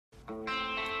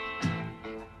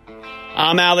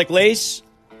I'm Alec Lace.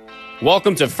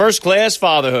 Welcome to First Class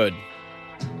Fatherhood.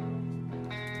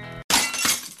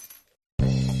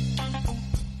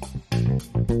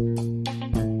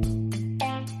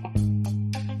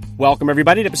 Welcome,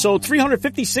 everybody, to episode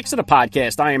 356 of the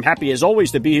podcast. I am happy, as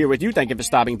always, to be here with you. Thank you for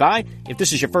stopping by. If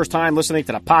this is your first time listening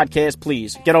to the podcast,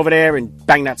 please get over there and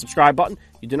bang that subscribe button.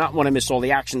 You do not want to miss all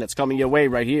the action that's coming your way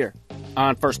right here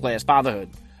on First Class Fatherhood.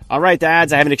 All right,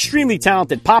 dads, I have an extremely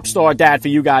talented pop star dad for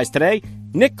you guys today.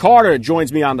 Nick Carter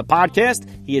joins me on the podcast.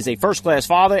 He is a first-class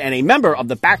father and a member of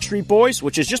the Backstreet Boys,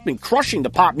 which has just been crushing the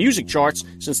pop music charts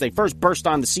since they first burst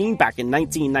on the scene back in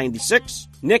 1996.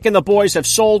 Nick and the boys have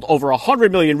sold over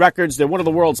 100 million records. They're one of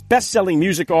the world's best-selling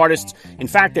music artists. In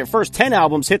fact, their first 10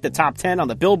 albums hit the top 10 on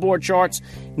the Billboard charts.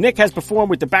 Nick has performed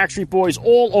with the Backstreet Boys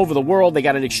all over the world. They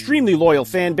got an extremely loyal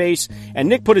fan base. And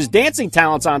Nick put his dancing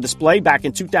talents on display back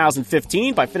in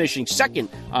 2015 by finishing second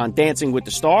on Dancing with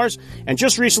the Stars. And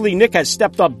just recently, Nick has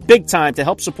stepped up big time to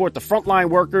help support the frontline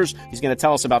workers. He's going to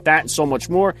tell us about that and so much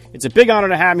more. It's a big honor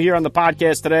to have him here on the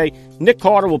podcast today. Nick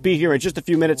Carter will be here in just a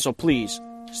few minutes, so please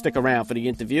stick around for the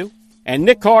interview. And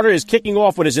Nick Carter is kicking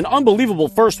off what is an unbelievable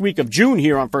first week of June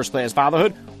here on First Class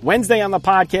Fatherhood. Wednesday on the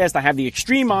podcast, I have the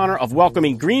extreme honor of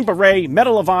welcoming Green Beret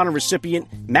Medal of Honor recipient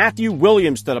Matthew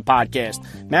Williams to the podcast.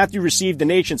 Matthew received the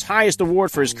nation's highest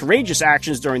award for his courageous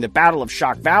actions during the Battle of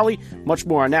Shock Valley. Much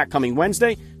more on that coming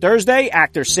Wednesday. Thursday,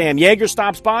 actor Sam Yeager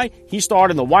stops by. He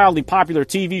starred in the wildly popular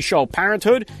TV show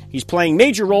Parenthood. He's playing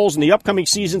major roles in the upcoming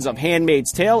seasons of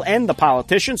Handmaid's Tale and The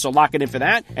Politician, so lock it in for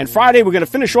that. And Friday, we're going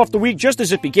to finish off the week just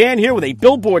as it began here with a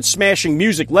Billboard-smashing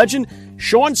music legend.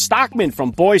 Sean Stockman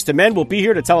from Boyz II Men will be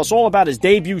here to tell us all about his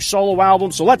debut solo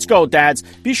album. So let's go, dads.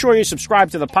 Be sure you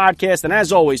subscribe to the podcast, and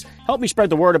as always, help me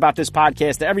spread the word about this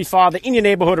podcast to every father in your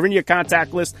neighborhood or in your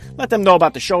contact list. Let them know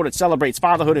about the show that celebrates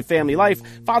fatherhood and family life.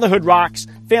 Fatherhood rocks,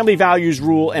 family values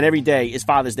rule, and every day is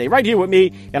Father's Day. Right here with me,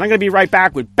 and I'm going to be right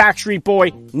back with Backstreet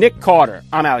Boy Nick Carter.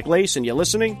 I'm Alec Lace, and you're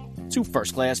listening to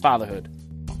First Class Fatherhood.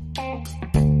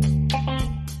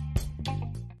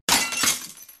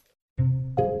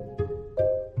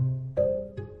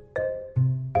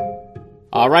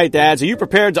 All right, dads, are you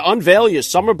prepared to unveil your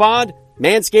summer bod?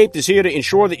 Manscaped is here to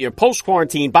ensure that your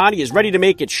post-quarantine body is ready to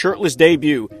make its shirtless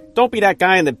debut. Don't be that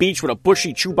guy on the beach with a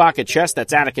bushy Chewbacca chest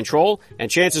that's out of control, and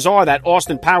chances are that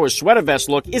Austin Powers sweater vest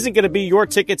look isn't going to be your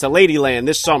ticket to Ladyland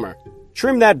this summer.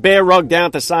 Trim that bear rug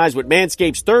down to size with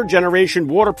Manscaped's third-generation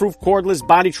waterproof cordless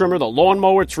body trimmer, the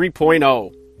Lawnmower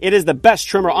 3.0. It is the best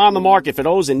trimmer on the market for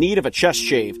those in need of a chest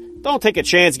shave. Don't take a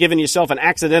chance giving yourself an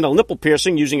accidental nipple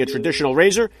piercing using a traditional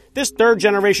razor. This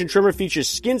third-generation trimmer features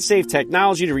skin-safe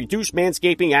technology to reduce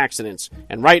manscaping accidents.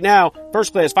 And right now,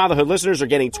 First Class Fatherhood listeners are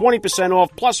getting 20%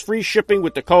 off plus free shipping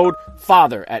with the code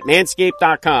FATHER at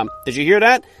manscaped.com. Did you hear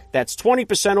that? That's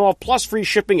 20% off plus free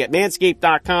shipping at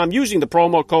manscaped.com using the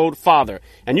promo code FATHER.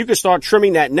 And you can start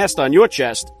trimming that nest on your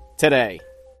chest today.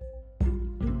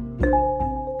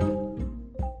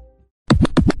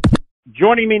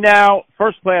 Joining me now,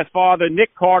 first-class father,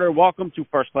 Nick Carter. Welcome to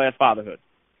First Class Fatherhood.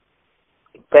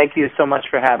 Thank you so much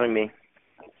for having me.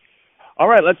 All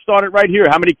right, let's start it right here.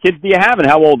 How many kids do you have, and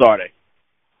how old are they?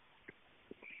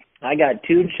 I got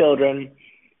 2 children.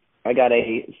 I got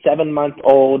a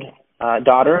 7-month-old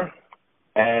daughter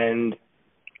and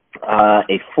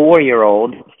a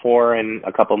 4-year-old, 4 and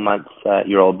a couple months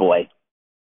year old boy.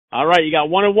 All right, you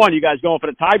got 1 and 1. You guys going for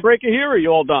the tiebreaker here, or are you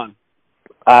all done?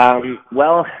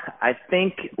 Well, I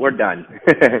think we're done.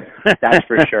 That's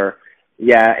for sure.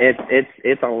 Yeah,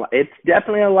 it's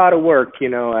definitely a lot of work. You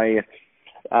know,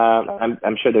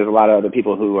 I'm sure there's a lot of other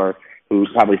people who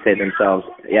probably say to themselves,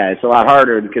 yeah, it's a lot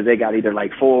harder because they got either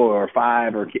like 4 or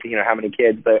 5 or how many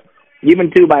kids. But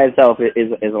even 2 by itself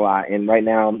is a lot. And right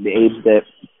now, the age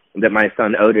that my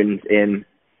son Odin's in,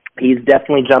 he's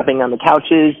definitely jumping on the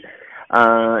couches.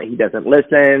 He doesn't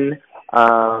listen.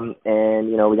 And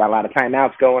we got a lot of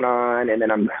timeouts going on, and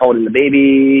then I'm holding the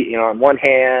baby, on one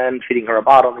hand, feeding her a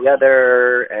bottle on the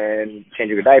other, and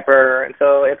changing her diaper, and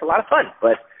so it's a lot of fun,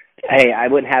 but hey, I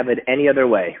wouldn't have it any other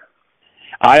way.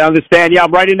 I understand. Yeah,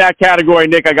 I'm right in that category,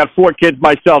 Nick. I got 4 kids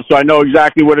myself, so I know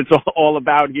exactly what it's all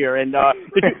about here. And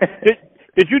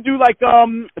did you do like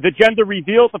the gender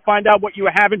reveal to find out what you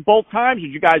were having both times?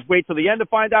 Did you guys wait till the end to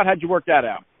find out? How'd you work that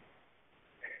out?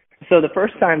 So the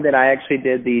first time that I actually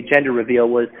did the gender reveal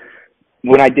was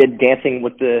when I did Dancing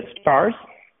with the Stars,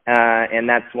 and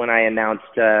that's when I announced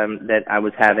that I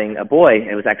was having a boy.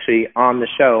 It was actually on the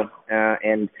show,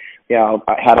 and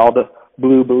I had all the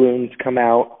blue balloons come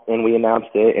out, and we announced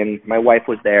it, and my wife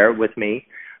was there with me.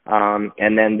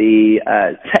 And then the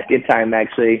second time,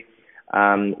 actually,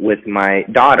 with my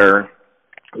daughter,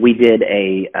 we did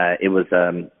it was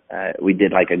we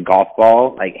did like a golf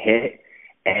ball like hit,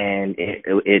 and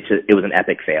it was an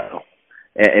epic fail.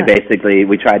 It basically,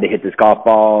 we tried to hit this golf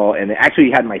ball, and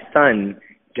actually had my son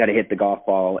try to hit the golf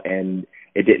ball, and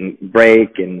it didn't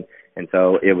break, and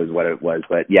so it was what it was.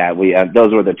 But yeah, we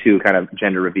those were the two kind of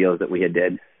gender reveals that we had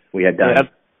done. Yeah,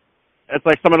 it's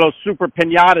like some of those super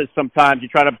pinatas. Sometimes you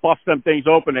try to bust them things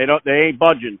open, they ain't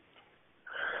budging.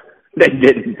 They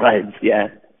didn't budge, yeah.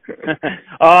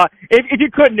 If you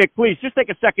could, Nick, please just take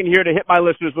a second here to hit my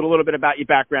listeners with a little bit about your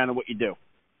background and what you do.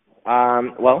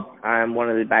 Well, I'm one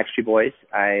of the Backstreet Boys.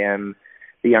 I am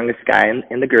the youngest guy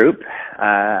in the group.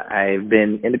 I've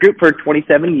been in the group for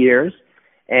 27 years,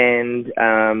 and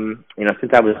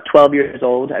since I was 12 years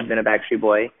old, I've been a Backstreet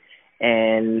Boy.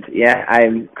 And yeah,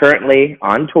 I'm currently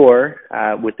on tour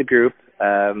with the group.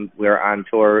 We're on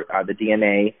tour, the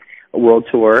DNA World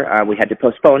Tour. We had to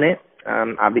postpone it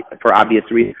for obvious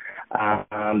reasons,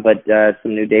 but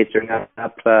some new dates are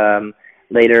up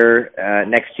later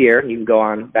next year. You can go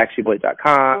on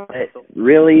BackstreetBoys.com.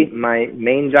 Really, my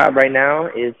main job right now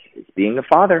is being a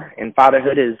father, and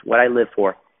fatherhood is what I live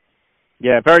for.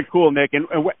 Yeah, very cool, Nick. And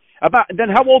then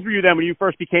how old were you then when you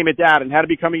first became a dad, and how did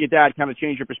becoming a dad kind of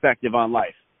change your perspective on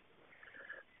life?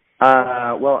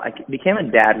 Well, I became a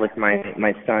dad with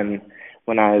my son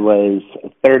when I was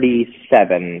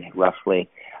 37, roughly.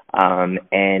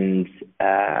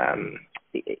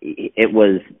 It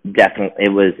was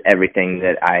everything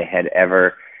that I had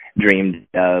ever dreamed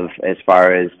of, as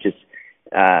far as just,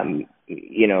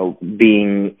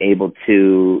 being able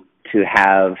to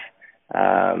have,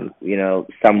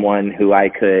 someone who I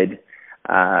could,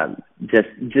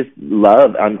 just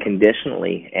love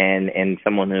unconditionally, and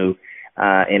someone who,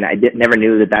 and I never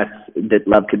knew that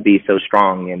love could be so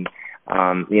strong. And,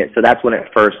 so that's when it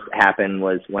first happened,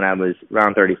 was when I was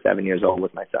around 37 years old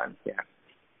with my son. Yeah.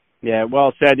 Yeah,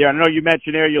 well said there. I know you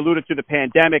mentioned there, you alluded to the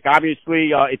pandemic.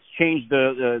 Obviously, it's changed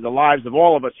the lives of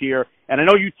all of us here. And I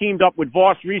know you teamed up with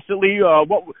Voss recently.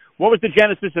 What was the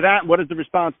genesis of that, and what has the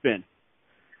response been?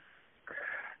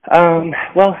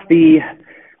 Well, the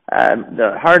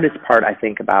hardest part, I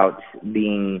think, about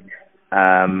being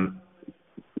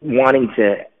wanting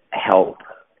to help,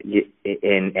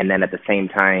 and then at the same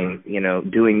time,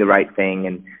 doing the right thing,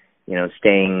 and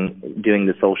doing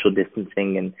the social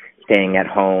distancing and staying at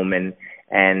home, and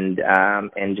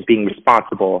just being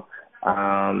responsible.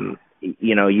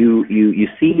 You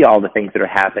see all the things that are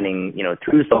happening,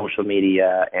 through social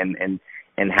media, and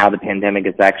how the pandemic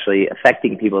is actually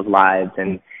affecting people's lives,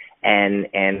 and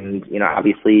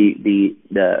obviously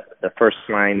the first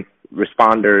line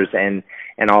responders and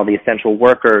all the essential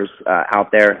workers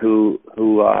out there who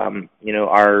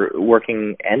are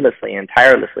working endlessly and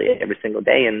tirelessly every single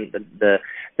day, and the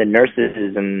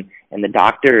nurses and the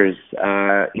doctors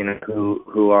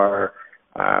who are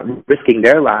risking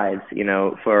their lives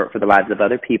for the lives of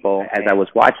other people. As I was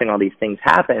watching all these things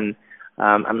happen,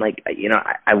 I'm like,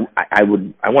 I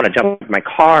want to jump into my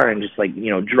car and just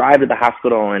drive to the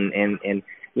hospital and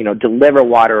deliver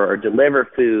water or deliver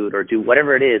food or do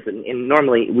whatever it is. And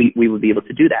normally we would be able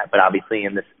to do that, but obviously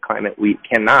in this climate we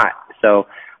cannot. So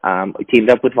we teamed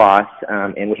up with Voss,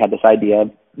 and we had this idea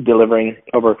of delivering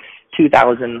over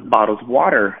 2,000 bottles of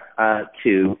water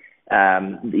to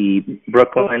the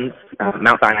Brooklyn's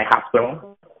Mount Sinai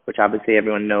Hospital, which obviously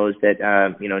everyone knows that,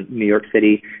 New York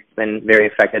City has been very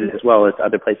affected, as well as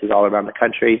other places all around the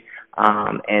country.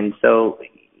 And so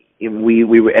we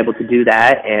were able to do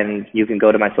that, and you can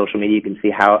go to my social media, you can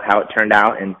see how it turned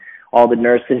out, and all the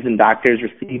nurses and doctors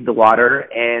received the water,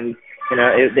 and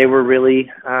they were really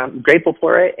grateful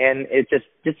for it, and it just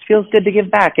feels good to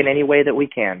give back in any way that we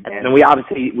can. And we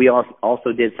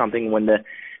also did something when the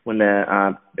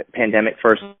pandemic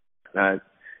first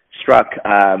struck.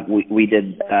 We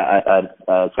did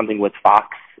something with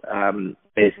Fox,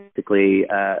 basically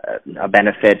a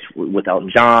benefit with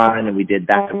Elton John, and we did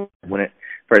that when it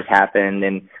first happened.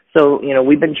 And so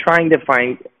we've been trying to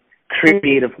find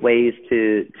creative ways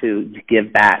to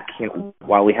give back,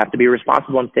 while we have to be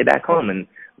responsible and stay back home. And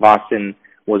Boston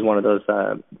was one of those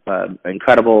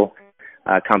incredible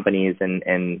companies,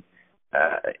 and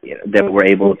that were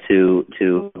able to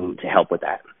help with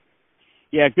that.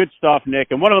 Yeah, good stuff,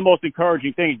 Nick. And one of the most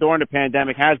encouraging things during the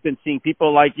pandemic has been seeing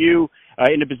people like you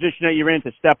in the position that you're in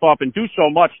to step up and do so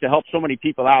much to help so many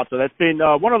people out. So that's been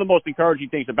one of the most encouraging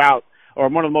things or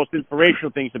one of the most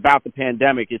inspirational things about the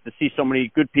pandemic, is to see so many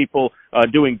good people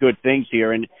doing good things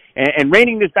here. And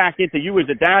reining this back into you as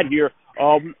a dad here,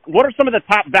 what are some of the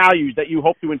top values that you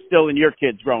hope to instill in your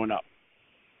kids growing up?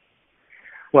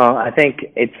 Well, I think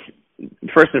it's,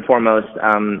 first and foremost,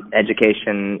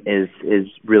 education is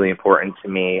really important to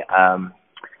me.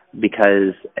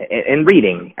 because in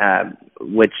reading,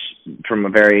 which from a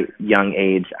very young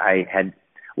age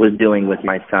was doing with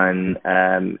my son,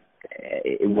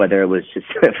 whether it was just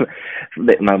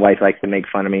my wife likes to make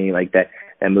fun of me, like that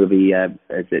movie,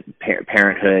 is it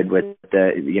Parenthood with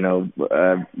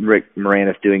Rick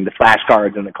Moranis doing the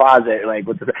flashcards in the closet,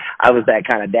 I was that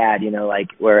kind of dad, like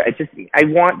where I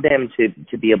want them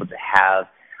to be able to have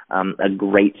a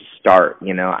great start.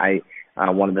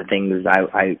 One of the things is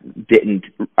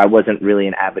I wasn't really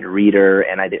an avid reader,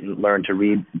 and I didn't learn to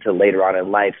read until later on in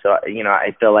life. So,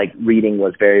 I feel like reading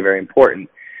was very, very important.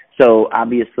 So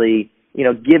obviously,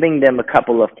 giving them a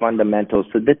couple of fundamentals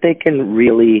so that they can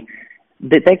really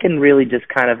just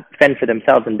kind of fend for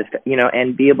themselves and,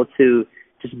 and be able to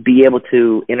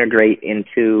integrate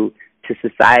into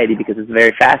society, because it's a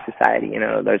very fast society.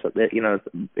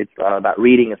 It's all about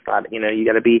reading. It's a lot, you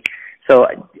got to be. So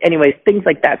anyways, things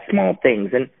like that, small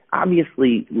things. And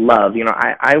obviously love,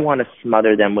 I want to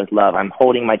smother them with love. I'm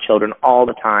holding my children all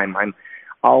the time. I'm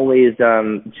always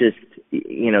just,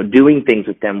 doing things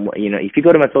with them. If you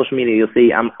go to my social media, you'll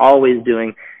see I'm always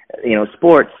doing,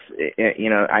 sports.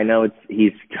 I know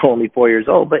he's still only 4 years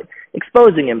old, but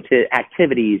exposing him to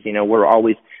activities,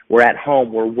 we're at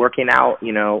home, we're working out,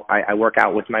 I work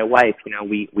out with my wife,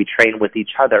 we train with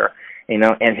each other, and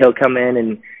he'll come in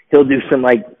and he'll do some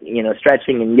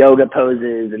stretching and yoga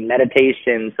poses and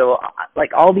meditation. So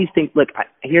all these things. Look,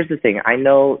 here's the thing. I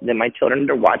know that my children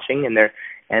are watching, and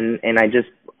I just,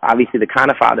 obviously the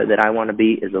kind of father that I want to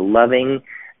be is a loving,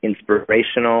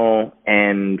 inspirational,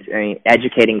 and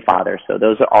educating father. So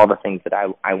those are all the things that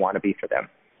I want to be for them.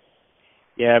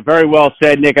 Yeah, very well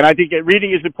said, Nick. And I think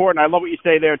reading is important. I love what you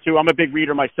say there, too. I'm a big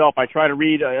reader myself. I try to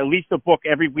read at least a book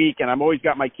every week, and I've always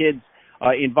got my kids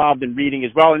involved in reading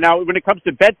as well. And now when it comes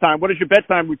to bedtime, what does your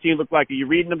bedtime routine look like? Are you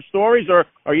reading them stories, or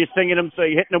are you singing them, so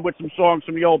you're hitting them with some songs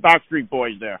from the old Backstreet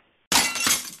Boys there?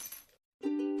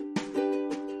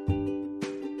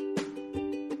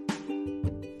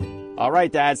 All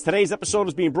right, dads. Today's episode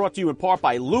is being brought to you in part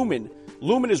by Lumen.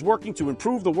 Lumen is working to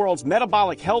improve the world's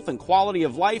metabolic health and quality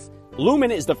of life. Lumen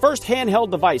is the first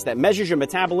handheld device that measures your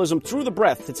metabolism through the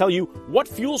breath to tell you what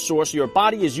fuel source your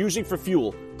body is using for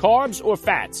fuel, carbs or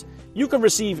fats. You can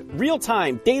receive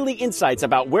real-time daily insights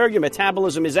about where your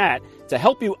metabolism is at to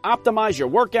help you optimize your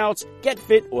workouts, get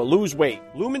fit, or lose weight.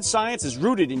 Lumen Science is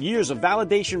rooted in years of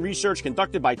validation research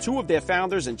conducted by two of their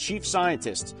founders and chief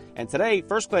scientists. And today,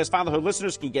 First Class Fatherhood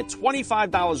listeners can get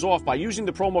 $25 off by using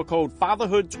the promo code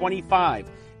FATHERHOOD25.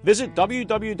 Visit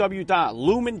www.lumen.me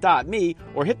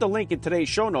or hit the link in today's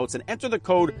show notes and enter the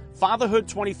code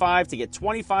FATHERHOOD25 to get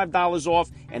 $25 off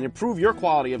and improve your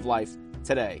quality of life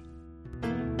today.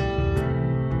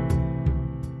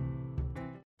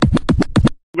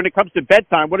 When it comes to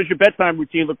bedtime, what does your bedtime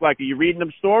routine look like? Are you reading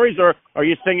them stories, or are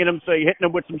you singing them, so you're hitting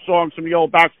them with some songs from the old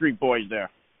Backstreet Boys there?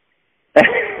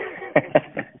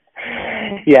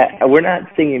 Yeah, we're not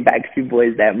singing Backstreet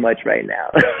Boys that much right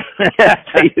now.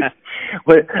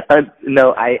 But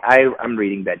no, I'm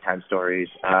reading bedtime stories.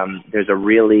 There's a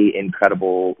really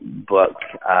incredible book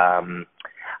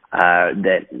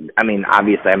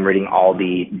obviously I'm reading all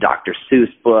the Dr.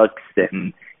 Seuss books,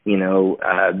 and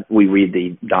we read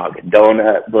the Dog and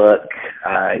Donut book,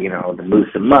 the Moose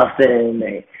and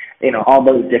Muffin, all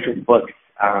those different books.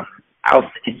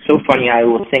 It's so funny.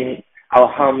 I'll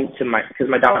hum because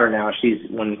my daughter now,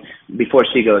 before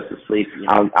she goes to sleep,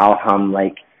 I'll hum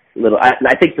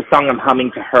I think the song I'm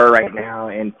humming to her right now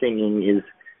and singing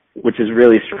which is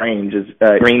really strange, is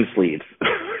Green Sleeves.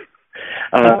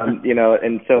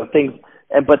 And so things.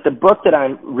 But the book that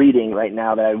I'm reading right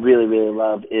now that I really, really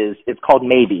love it's called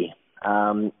Maybe.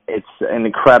 It's an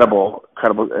incredible.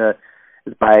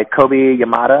 It's by Kobe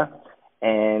Yamada,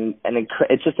 and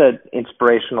it's just an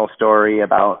inspirational story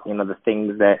about the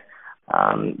things that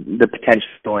the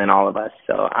potential in all of us.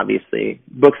 So obviously,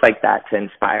 books like that to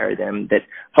inspire them, that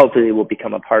hopefully will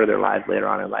become a part of their lives later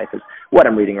on in life, is what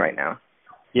I'm reading right now.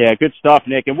 Yeah, good stuff,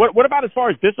 Nick. And what about as far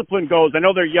as discipline goes? I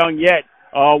know they're young yet.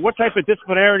 What type of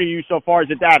disciplinarian are you so far as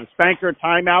a dad? A spanker,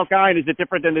 timeout guy? And is it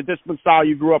different than the discipline style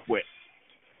you grew up with?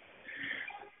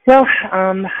 Well,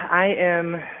 I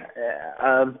am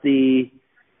of the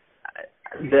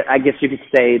I guess you could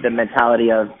say the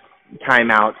mentality of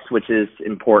timeouts, which is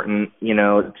important,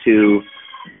 to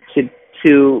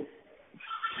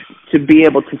be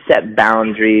able to set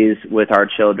boundaries with our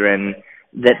children,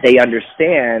 that they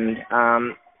understand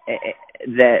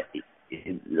that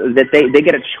they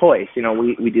get a choice.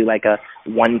 We do like a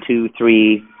 1, 2,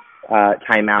 3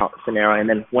 timeout scenario, and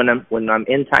then when I'm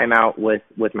in timeout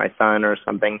with my son or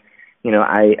something,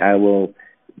 I will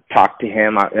talk to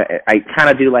him. I kind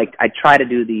of do I try to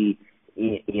do the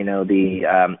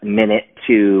the minute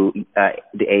to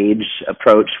the age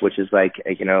approach, which is like,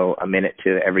 a minute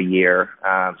to every year.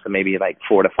 So maybe like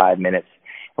 4 to 5 minutes.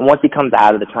 And once he comes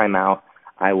out of the timeout,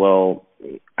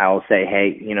 I'll say,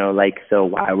 hey, so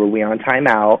why were we on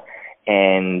timeout?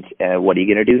 And what are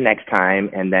you going to do next time?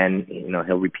 And then,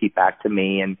 he'll repeat back to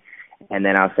me, and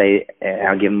then I'll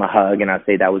give him a hug, and I'll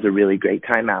say that was a really great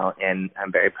timeout, and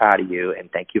I'm very proud of you,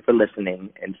 and thank you for listening.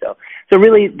 And so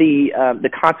really the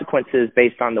consequences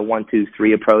based on the 1, 2,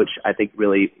 3 approach, I think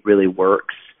really, really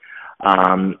works.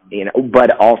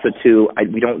 But also too,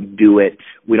 we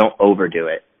don't overdo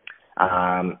it.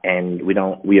 And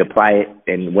we apply it,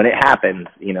 and when it happens,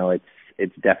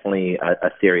 it's definitely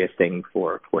a serious thing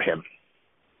for him.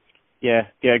 Yeah,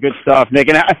 good stuff, Nick.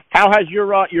 And how has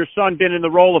your son been in the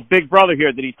role of big brother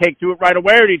here? Did he take to it right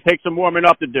away, or did he take some warming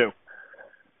up to do?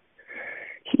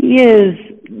 He is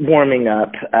warming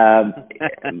up.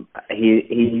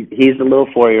 He's a little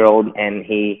 4-year-old, and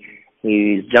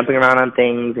he's jumping around on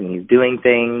things, and he's doing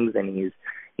things, and he's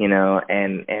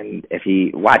and if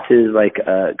he watches like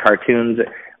cartoons,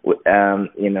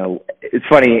 it's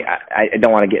funny. I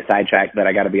don't want to get sidetracked, but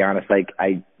I got to be honest. Like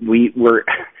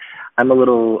I'm a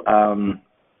little.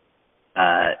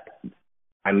 I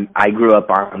grew up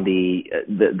on the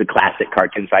classic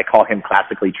cartoons. So I call him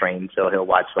classically trained. So he'll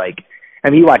watch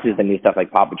he watches the new stuff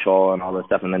like Paw Patrol and all this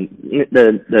stuff, and then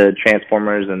the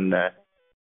Transformers and the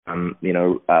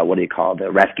what do you call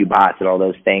the Rescue Bots and all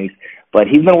those things. But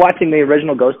he's been watching the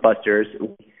original Ghostbusters,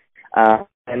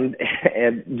 and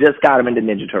just got him into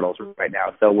Ninja Turtles right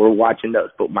now. So we're watching those.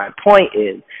 But my point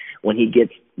is, when he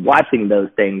gets watching those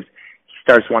things, he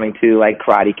starts wanting to like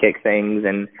karate kick things,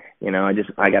 and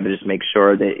I got to just make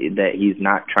sure that he's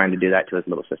not trying to do that to his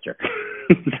little sister.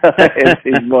 So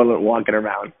he's walking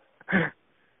around.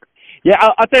 Yeah,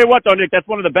 I'll tell you what though, Nick. That's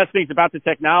one of the best things about the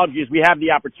technology is we have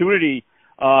the opportunity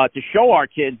to show our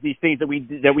kids these things that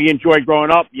we enjoyed growing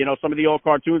up. Some of the old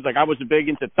cartoons, like I was big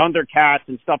into Thundercats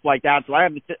and stuff like that. So I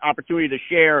have the opportunity to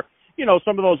share,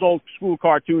 some of those old school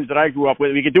cartoons that I grew up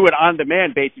with. We could do it on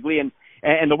demand, basically. And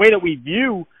the way that we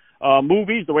view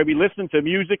movies, the way we listen to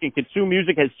music and consume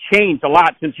music has changed a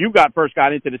lot since you first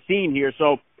got into the scene here.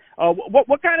 So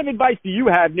what kind of advice do you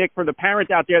have, Nick, for the parent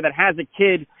out there that has a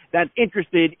kid that's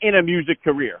interested in a music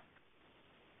career?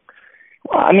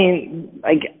 Well,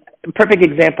 perfect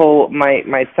example,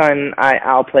 my son,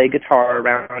 I'll play guitar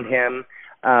around him,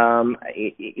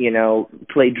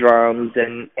 play drums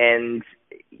and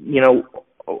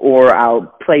or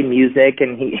I'll play music,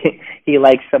 and he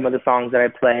likes some of the songs that I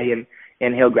play,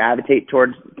 and he'll gravitate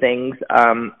towards things.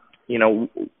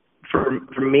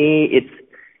 For me,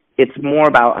 it's more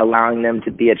about allowing them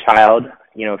to be a child,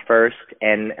 first,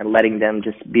 and letting them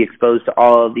just be exposed to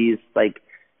all of these,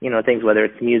 things, whether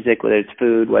it's music, whether it's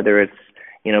food, whether it's,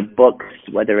 books,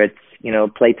 whether it's,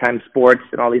 playtime sports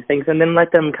and all these things, and then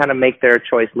let them kind of make their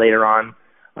choice later on,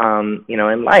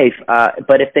 in life.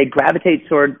 But if they gravitate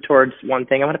towards one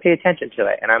thing, I'm going to pay attention to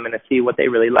it, and I'm going to see what they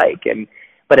really like.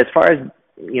 But as far as,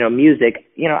 music,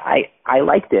 I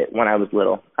liked it when I was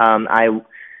little. I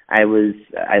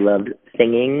loved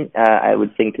singing. I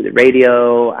would sing to the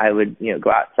radio. I would, go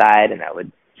outside and I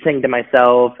would sing to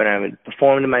myself, and I would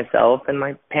perform to myself, and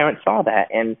my parents saw that,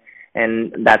 and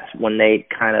that's when they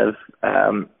kind of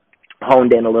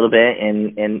honed in a little bit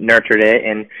and nurtured it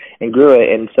and grew it.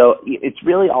 And so it's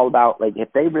really all about,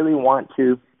 if they really want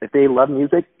to, if they love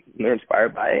music, they're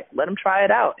inspired by it, let them try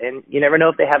it out. And you never know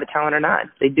if they have a talent or not.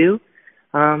 If they do,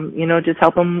 just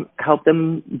help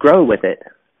them grow with it.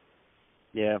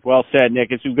 Yeah, well said, Nick.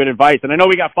 It's some good advice. And I know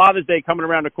we got Father's Day coming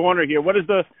around the corner here. What does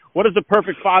the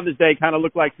perfect Father's Day kind of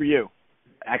look like for you?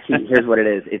 Actually, here's what it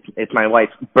is. It's my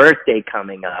wife's birthday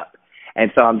coming up,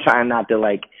 and so I'm trying not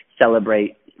to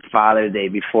celebrate Father's Day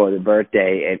before the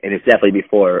birthday, and it's definitely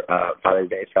before Father's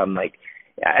Day. So I'm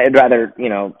I'd rather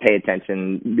pay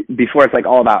attention before it's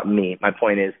all about me. My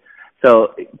point is,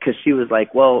 so because she was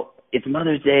well, it's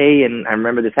Mother's Day, and I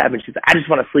remember this happened. She's I just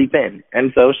want to sleep in,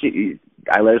 and so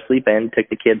I let her sleep in, took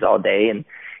the kids all day, and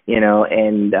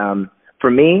for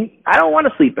me, I don't want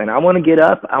to sleep in. I want to get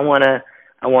up. I want to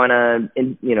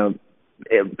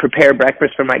prepare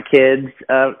breakfast for my kids.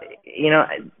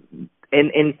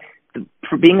 And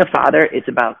for being a father, it's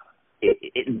about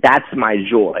that's my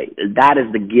joy. That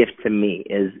is the gift to me.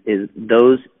 Is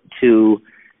those two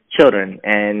children,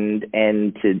 and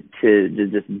to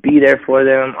just be there for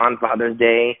them on Father's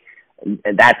Day.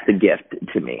 That's the gift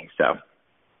to me. So.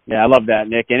 Yeah, I love that,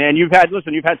 Nick. And you've had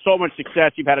so much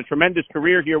success. You've had a tremendous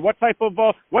career here. What type of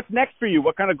what's next for you?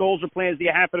 What kind of goals or plans do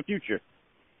you have for the future?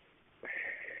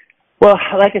 Well,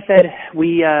 like I said,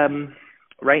 we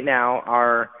right now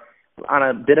on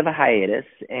a bit of a hiatus,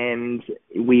 and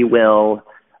we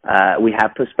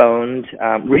have postponed,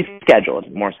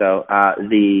 rescheduled more so,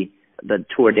 the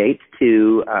tour dates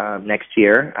to next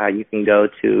year. You can go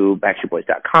to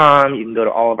BackstreetBoys.com. You can go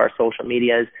to all of our social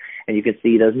medias, and you can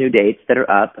see those new dates that are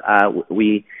up.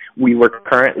 We were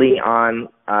currently on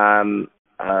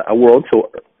a world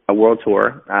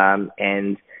tour,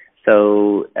 and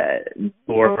so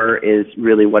tour is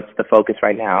really what's the focus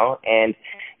right now. And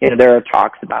there are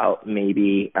talks about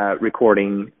maybe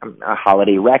recording a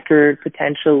holiday record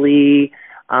potentially,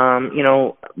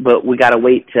 but we got to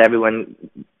wait till everyone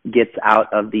gets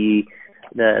out of the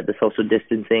social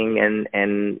distancing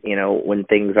and when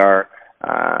things are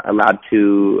allowed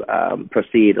to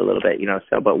proceed a little bit,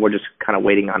 but we're just kind of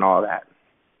waiting on all of that.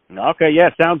 Okay,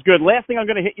 yeah, sounds good. Last thing I'm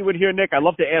going to hit you with here, Nick, I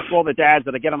love to ask all the dads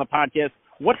that I get on the podcast,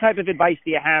 what type of advice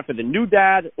do you have for the new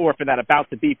dad or for that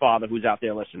about-to-be father who's out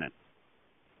there listening?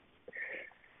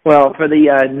 Well, for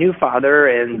the new father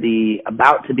and the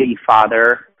about-to-be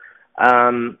father,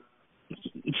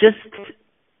 just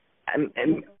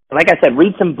like I said,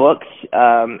 read some books,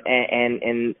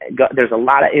 and go, there's a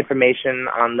lot of information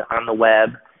on the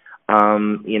web,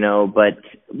 but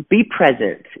be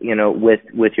present,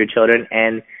 with your children,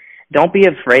 and don't be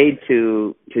afraid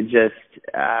to just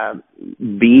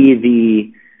be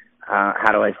the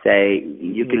how do I say,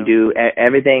 you can do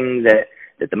everything that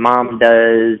the mom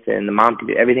does, and the mom can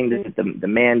do everything that the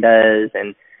man does,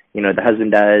 and the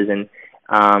husband does, and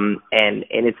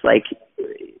it's like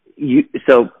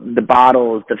so the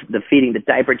bottles, the feeding, the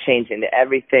diaper changing,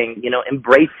 everything,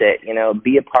 embrace it,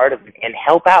 be a part of it and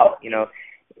help out,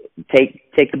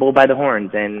 take the bull by the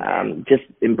horns and just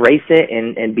embrace it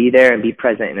and be there and be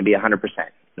present and be 100%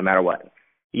 no matter what.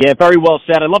 Yeah, very well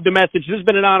said. I love the message. This has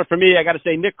been an honor for me. I got to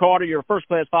say, Nick Carter, you're a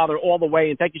first-class father all the way,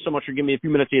 and thank you so much for giving me a few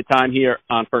minutes of your time here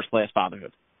on First Class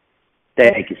Fatherhood.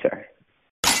 Thank you, sir.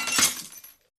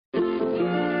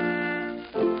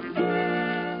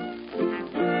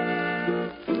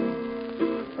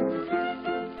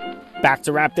 Back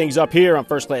to wrap things up here on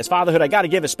First Class Fatherhood. I got to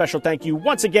give a special thank you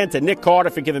once again to Nick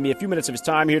Carter for giving me a few minutes of his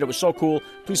time here. That was so cool.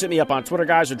 Please hit me up on Twitter,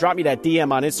 guys, or drop me that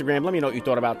DM on Instagram. Let me know what you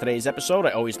thought about today's episode.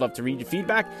 I always love to read your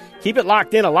feedback. Keep it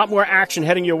locked in. A lot more action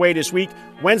heading your way this week.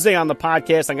 Wednesday on the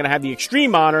podcast, I'm going to have the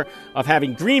extreme honor of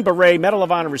having Green Beret Medal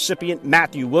of Honor recipient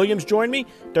Matthew Williams join me.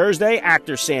 Thursday,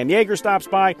 actor Sam Yeager stops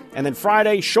by. And then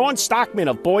Friday, Sean Stockman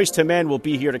of Boys to Men will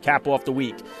be here to cap off the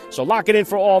week. So lock it in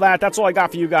for all that. That's all I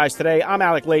got for you guys today. I'm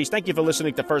Alec Lace. Thank you for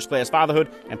listening to First Class Fatherhood.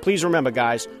 And please remember,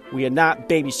 guys, we are not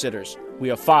babysitters.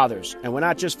 We are fathers. And we're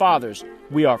not just fathers.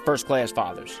 We are first-class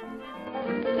fathers.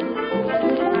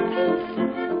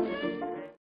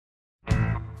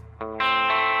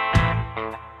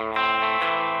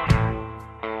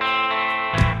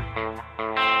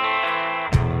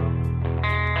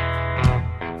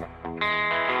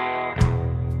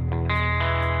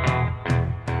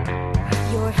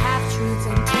 Your half-truths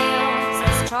and